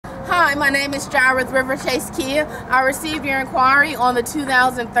Hi, my name is Jira with Riverchase Kia. I received your inquiry on the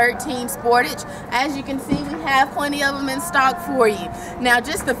 2013 Sportage. As you can see, we have plenty of them in stock for you. Now,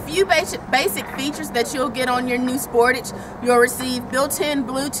 just a few basic features that you'll get on your new Sportage. You'll receive built-in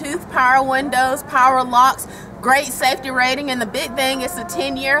Bluetooth, power windows, power locks, great safety rating, and the big thing is the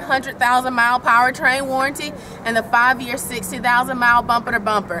 10-year, 100,000-mile powertrain warranty and the 5-year, 60,000-mile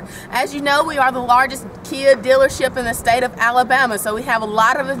bumper-to-bumper. As you know, we are the largest Kia dealership in the state of Alabama, so we have a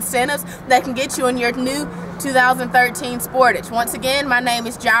lot of incentives that can get you in your new 2013 Sportage. Once again, my name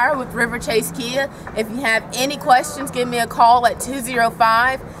is Jira with Riverchase Kia. If you have any questions, give me a call at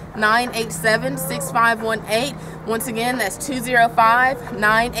 205-987-6518. Once again, that's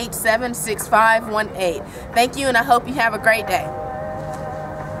 205-987-6518. Thank you, and I hope you have a great day.